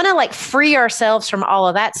we want to like free ourselves from all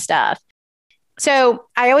of that stuff. So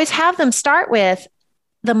I always have them start with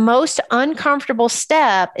the most uncomfortable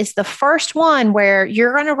step is the first one where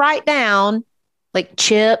you're going to write down like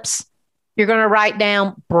chips. You're going to write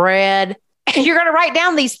down bread. You're going to write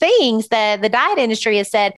down these things that the diet industry has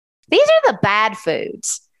said, these are the bad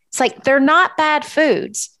foods. It's like, they're not bad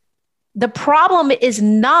foods. The problem is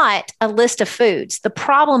not a list of foods. The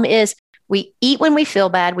problem is we eat when we feel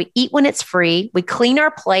bad. We eat when it's free. We clean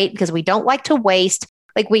our plate because we don't like to waste.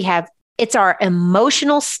 Like it's our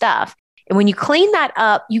emotional stuff. And when you clean that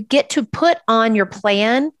up, you get to put on your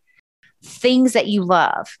plan things that you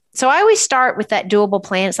love. So I always start with that doable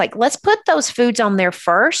plan. It's like, let's put those foods on there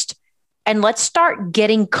first and let's start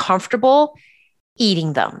getting comfortable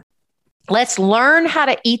eating them. Let's learn how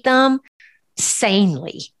to eat them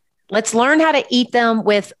sanely. Let's learn how to eat them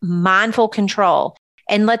with mindful control.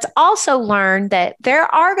 And let's also learn that there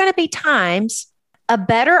are going to be times a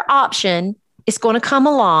better option is going to come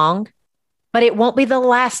along, but it won't be the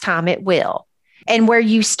last time it will. And where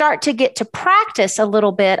you start to get to practice a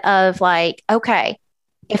little bit of like, okay,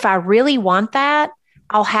 if I really want that,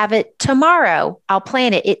 I'll have it tomorrow. I'll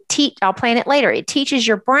plan it. I'll plan it later. It teaches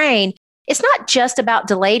your brain. It's not just about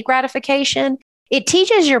delayed gratification. It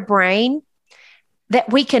teaches your brain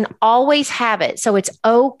that we can always have it. So it's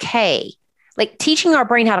okay. Like teaching our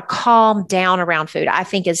brain how to calm down around food, I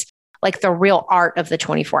think is like the real art of the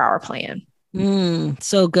 24-hour plan.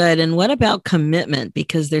 So good. And what about commitment?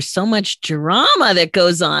 Because there's so much drama that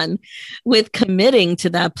goes on with committing to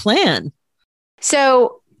that plan.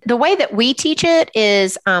 So the way that we teach it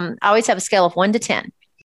is I always have a scale of 1 to 10.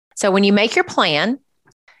 So when you make your plan,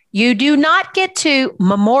 you do not get to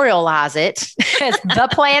memorialize it as the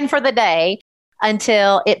plan for the day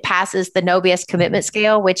until it passes the no BS commitment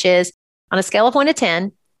scale, which is on a scale of 1 to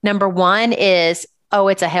 10. Number 1 is, oh,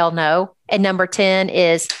 it's a hell no. And number 10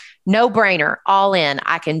 is no brainer, all in,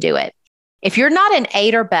 I can do it. If you're not an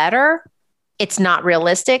 8 or better, it's not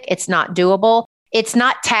realistic. It's not doable. It's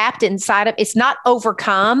not tapped inside of, it's not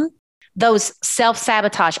overcome those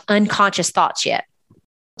self-sabotage, unconscious thoughts yet.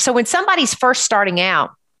 So when somebody's first starting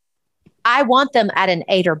out, I want them at an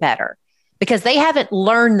 8 or better because they haven't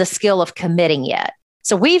learned the skill of committing yet.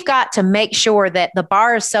 So we've got to make sure that the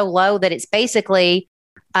bar is so low that it's basically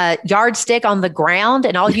a yardstick on the ground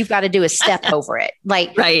and all you've got to do is step over it.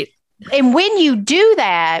 Like, right. And when you do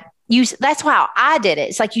that, that's how I did it.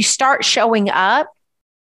 It's like you start showing up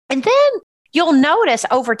and then you'll notice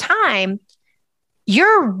over time,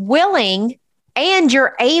 you're willing and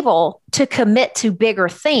you're able to commit to bigger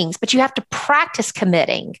things, but you have to practice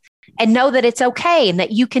committing and know that it's okay and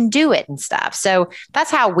that you can do it and stuff. So that's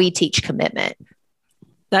how we teach commitment.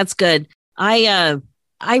 That's good. I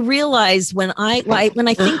realize when I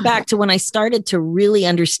think back to when I started to really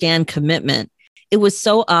understand commitment, it was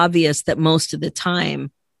so obvious that most of the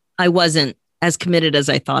time I wasn't as committed as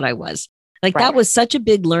I thought I was. Like That was such a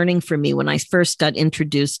big learning for me when I first got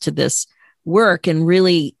introduced to this work and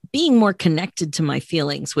really being more connected to my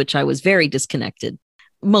feelings, which I was very disconnected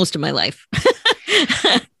most of my life.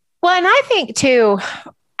 Well, and I think too,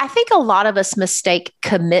 I think a lot of us mistake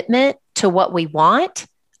commitment to what we want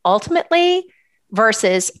ultimately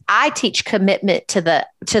versus I teach commitment to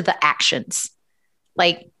the actions.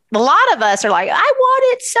 Like a lot of us are like, I want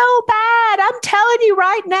it so bad. I'm telling you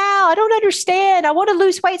right now, I don't understand. I want to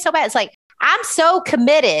lose weight so bad. It's like, I'm so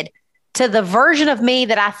committed to the version of me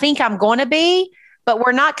that I think I'm going to be, but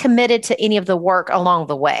we're not committed to any of the work along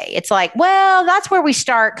the way. It's like, well, that's where we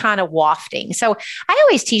start kind of wafting. So I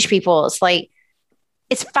always teach people, it's like,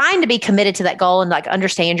 it's fine to be committed to that goal and like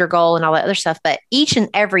understand your goal and all that other stuff. But each and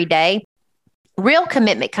every day, real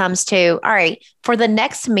commitment comes to, all right, for the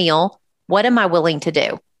next meal, what am I willing to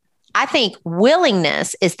do? I think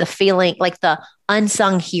willingness is the feeling, like the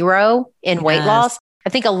unsung hero in weight loss. I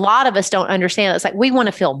think a lot of us don't understand. It's like, we want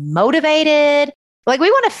to feel motivated. Like we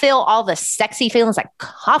want to feel all the sexy feelings, like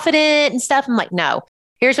confident and stuff. I'm like, no,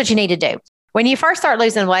 here's what you need to do. When you first start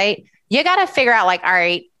losing weight, you got to figure out like, all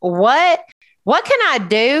right, what can I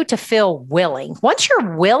do to feel willing? Once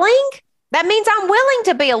you're willing, that means I'm willing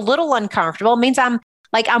to be a little uncomfortable. It means I'm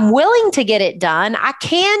willing to get it done. I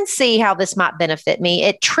can see how this might benefit me.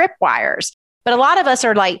 It tripwires. But a lot of us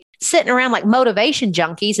are like sitting around like motivation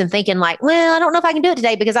junkies and thinking like, well, I don't know if I can do it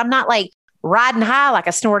today because I'm not like riding high like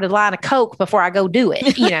a snorted line of Coke before I go do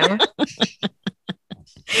it, you know?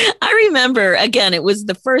 I remember, again, it was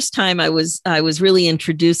the first time I was really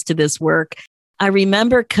introduced to this work. I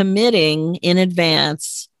remember committing in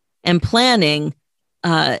advance and planning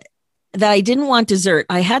that I didn't want dessert.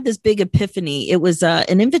 I had this big epiphany. It was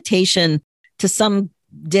an invitation to some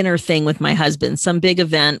dinner thing with my husband, some big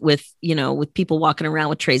event with people walking around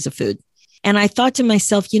with trays of food. And I thought to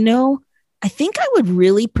myself, I think I would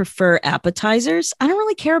really prefer appetizers. I don't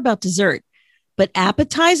really care about dessert, but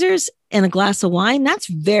appetizers and a glass of wine, that's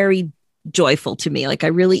very joyful to me. Like I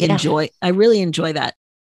really enjoy that.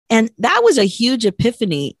 And that was a huge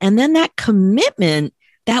epiphany. And then that commitment,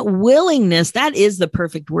 that willingness, that is the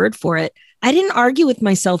perfect word for it. I didn't argue with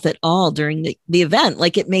myself at all during the event.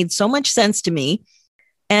 Like it made so much sense to me.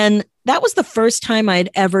 And that was the first time I'd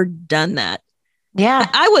ever done that. Yeah.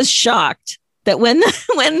 I was shocked that when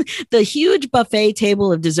the huge buffet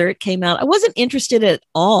table of dessert came out, I wasn't interested at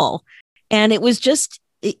all. And it was just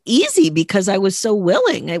easy because I was so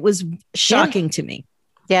willing. It was shocking to me.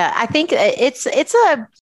 Yeah. I think it's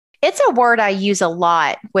a word I use a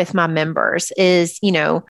lot with my members is,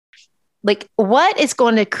 like what is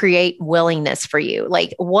going to create willingness for you?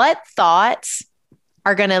 Like what thoughts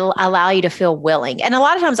are going to allow you to feel willing? And a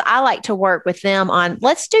lot of times I like to work with them on,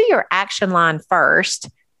 let's do your action line first.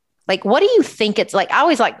 Like, what do you think it's like? I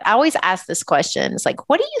always ask this question. It's like,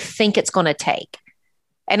 what do you think it's going to take?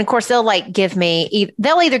 And of course they'll either give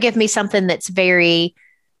me something that's very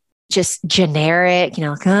just generic,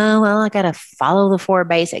 like, oh, well, I got to follow the 4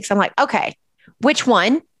 basics. I'm like, okay, which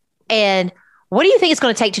one? And what do you think it's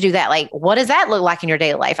going to take to do that? Like, what does that look like in your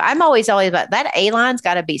daily life? I'm always about that. A line's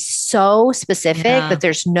got to be so specific that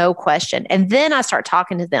there's no question. And then I start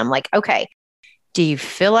talking to them like, okay, do you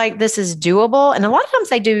feel like this is doable? And a lot of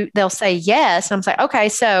times they'll say yes. And I'm like, okay,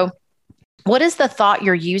 so what is the thought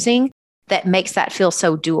you're using that makes that feel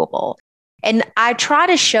so doable? And I try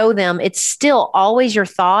to show them it's still always your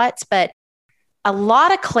thoughts, but a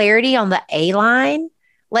lot of clarity on the A line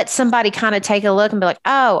lets somebody kind of take a look and be like,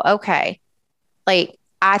 oh, okay. Like,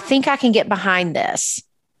 I think I can get behind this.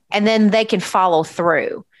 And then they can follow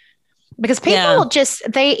through. Because people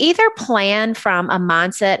they either plan from a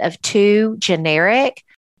mindset of too generic,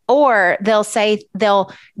 or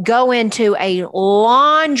they'll go into a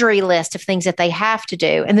laundry list of things that they have to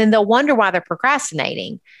do. And then they'll wonder why they're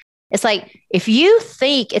procrastinating. It's like, if you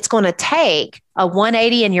think it's going to take a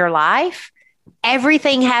 180 in your life,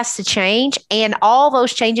 everything has to change. And all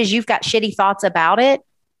those changes, you've got shitty thoughts about it.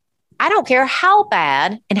 I don't care how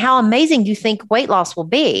bad and how amazing you think weight loss will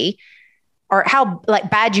be, or how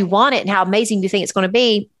bad you want it and how amazing you think it's going to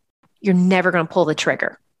be, you're never going to pull the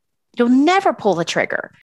trigger. You'll never pull the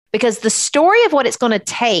trigger because the story of what it's going to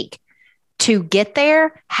take to get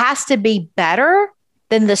there has to be better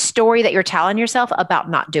than the story that you're telling yourself about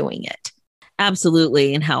not doing it.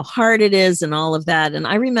 Absolutely. And how hard it is and all of that. And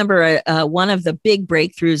I remember one of the big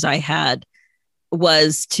breakthroughs I had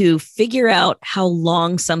was to figure out how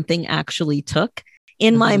long something actually took.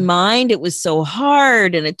 In my mind, it was so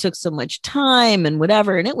hard and it took so much time and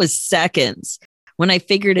whatever. And it was seconds when I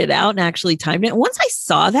figured it out and actually timed it. And once I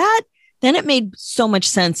saw that, then it made so much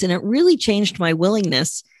sense. And it really changed my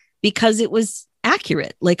willingness because it was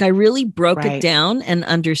accurate. Like I really broke it down and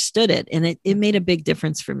understood it. And it made a big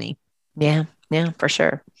difference for me. Yeah, for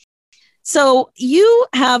sure. So you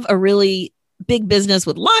have a really big business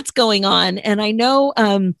with lots going on. And I know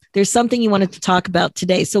there's something you wanted to talk about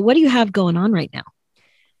today. So what do you have going on right now?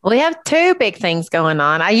 We have two big things going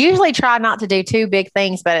on. I usually try not to do two big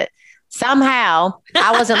things, but somehow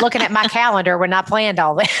I wasn't looking at my calendar when I planned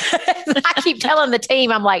all this. I keep telling the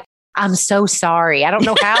team, I'm like, I'm so sorry. I don't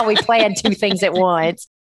know how we planned two things at once.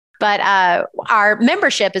 But our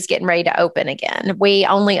membership is getting ready to open again. We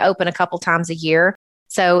only open a couple times a year.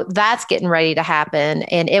 So that's getting ready to happen.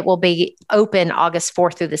 And it will be open August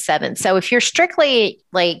 4th through the 7th. So if you're strictly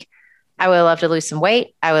like, I would love to lose some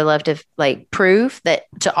weight. I would love to prove that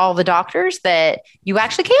to all the doctors that you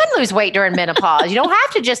actually can lose weight during menopause. You don't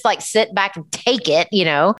have to just sit back and take it, you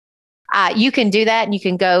can do that. And you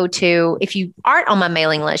can go to, if you aren't on my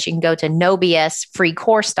mailing list, you can go to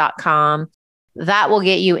nobsfreecourse.com. That will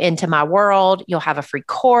get you into my world. You'll have a free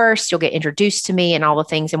course. You'll get introduced to me and all the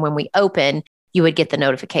things. And when we open, you would get the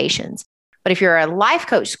notifications. But if you're a life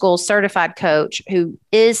coach school certified coach who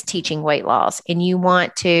is teaching weight loss and you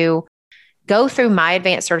want to go through my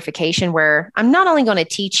advanced certification, where I'm not only going to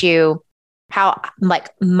teach you how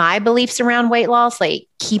my beliefs around weight loss,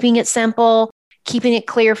 keeping it simple, keeping it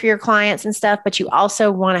clear for your clients and stuff, but you also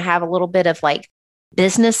want to have a little bit of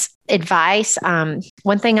business advice.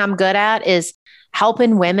 One thing I'm good at is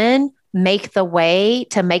helping women make the way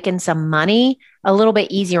to making some money a little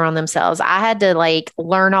bit easier on themselves. I had to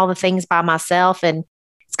learn all the things by myself, and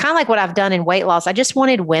it's kind of like what I've done in weight loss. I just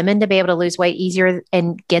wanted women to be able to lose weight easier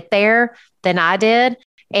and get there than I did.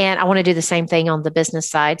 And I want to do the same thing on the business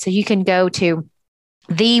side. So you can go to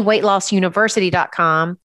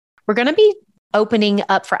theweightlossuniversity.com. We're going to be opening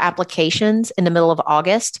up for applications in the middle of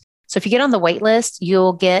August. So if you get on the wait list,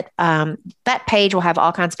 you'll get that page will have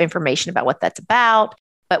all kinds of information about what that's about.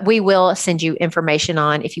 But we will send you information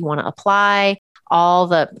on if you want to apply, all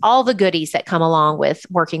the goodies that come along with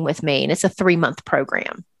working with me. And it's a 3-month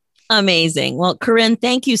program. Amazing. Well, Corinne,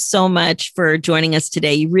 thank you so much for joining us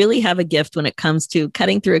today. You really have a gift when it comes to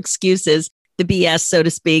cutting through excuses, the BS, so to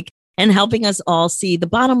speak, and helping us all see the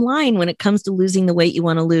bottom line when it comes to losing the weight you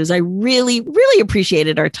want to lose. I really, really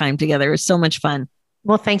appreciated our time together. It was so much fun.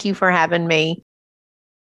 Well, thank you for having me.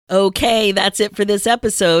 Okay, that's it for this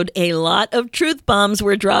episode. A lot of truth bombs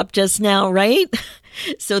were dropped just now, right?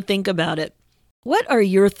 So think about it. What are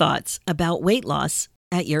your thoughts about weight loss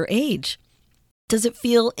at your age? Does it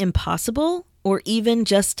feel impossible or even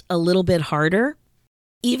just a little bit harder?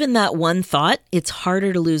 Even that one thought, it's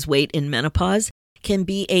harder to lose weight in menopause, can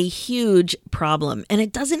be a huge problem. And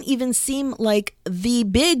it doesn't even seem like the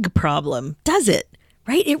big problem, does it?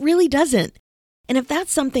 Right? It really doesn't. And if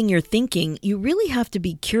that's something you're thinking, you really have to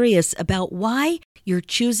be curious about why you're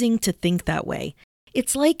choosing to think that way.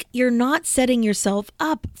 It's like you're not setting yourself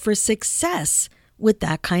up for success with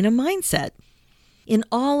that kind of mindset. In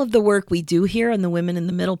all of the work we do here on the Women in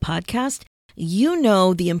the Middle podcast, you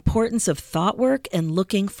know the importance of thought work and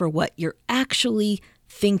looking for what you're actually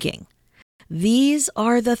thinking. These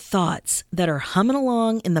are the thoughts that are humming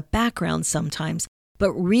along in the background sometimes,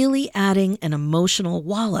 but really adding an emotional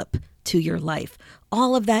wallop to your life.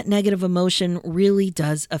 All of that negative emotion really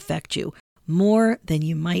does affect you more than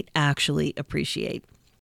you might actually appreciate.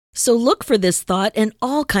 So look for this thought and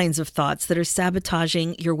all kinds of thoughts that are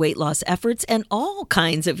sabotaging your weight loss efforts and all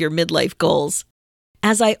kinds of your midlife goals.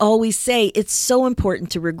 As I always say, it's so important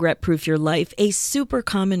to regret-proof your life. A super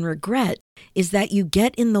common regret is that you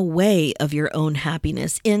get in the way of your own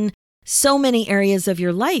happiness in so many areas of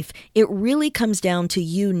your life. It really comes down to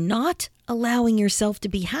you not allowing yourself to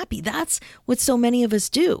be happy. That's what so many of us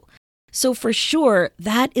do. So for sure,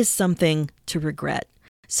 that is something to regret.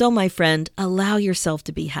 So my friend, allow yourself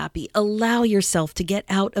to be happy. Allow yourself to get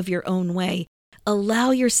out of your own way.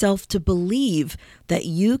 Allow yourself to believe that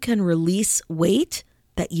you can release weight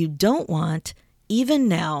that you don't want even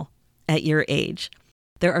now at your age.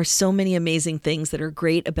 There are so many amazing things that are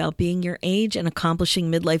great about being your age and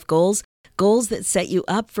accomplishing midlife goals, goals that set you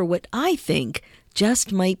up for what I think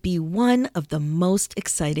just might be one of the most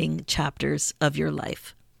exciting chapters of your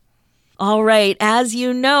life. All right, as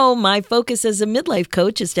you know, my focus as a midlife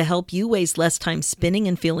coach is to help you waste less time spinning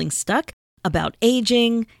and feeling stuck about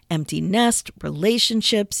aging, empty nest,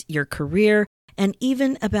 relationships, your career, and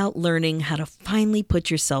even about learning how to finally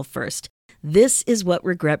put yourself first. This is what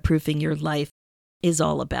regret-proofing your life is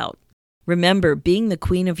all about. Remember, being the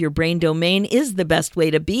queen of your brain domain is the best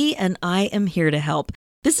way to be, and I am here to help.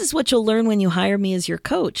 This is what you'll learn when you hire me as your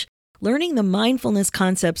coach. Learning the mindfulness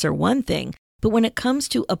concepts are one thing, but when it comes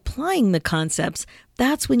to applying the concepts,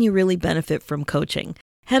 that's when you really benefit from coaching.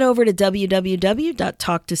 Head over to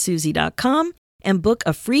www.talktosusie.com and book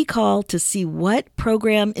a free call to see what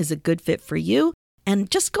program is a good fit for you and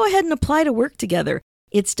just go ahead and apply to work together.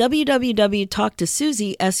 It's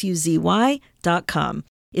www.talktosuzy.com.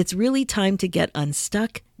 It's really time to get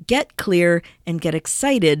unstuck, get clear, and get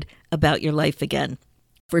excited about your life again.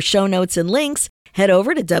 For show notes and links, head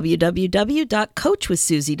over to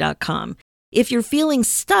www.coachwithsuzy.com. If you're feeling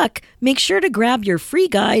stuck, make sure to grab your free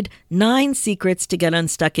guide, 9 Secrets to Get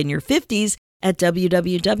Unstuck in Your 50s, at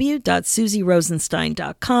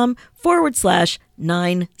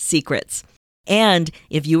www.suzyrosenstein.com/9 secrets. And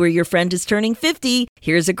if you or your friend is turning 50,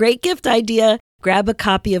 here's a great gift idea. Grab a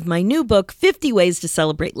copy of my new book, 50 Ways to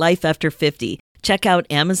Celebrate Life After 50. Check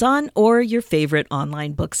out Amazon or your favorite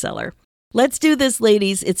online bookseller. Let's do this,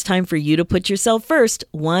 ladies. It's time for you to put yourself first,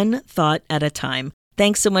 one thought at a time.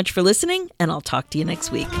 Thanks so much for listening, and I'll talk to you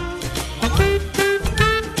next week.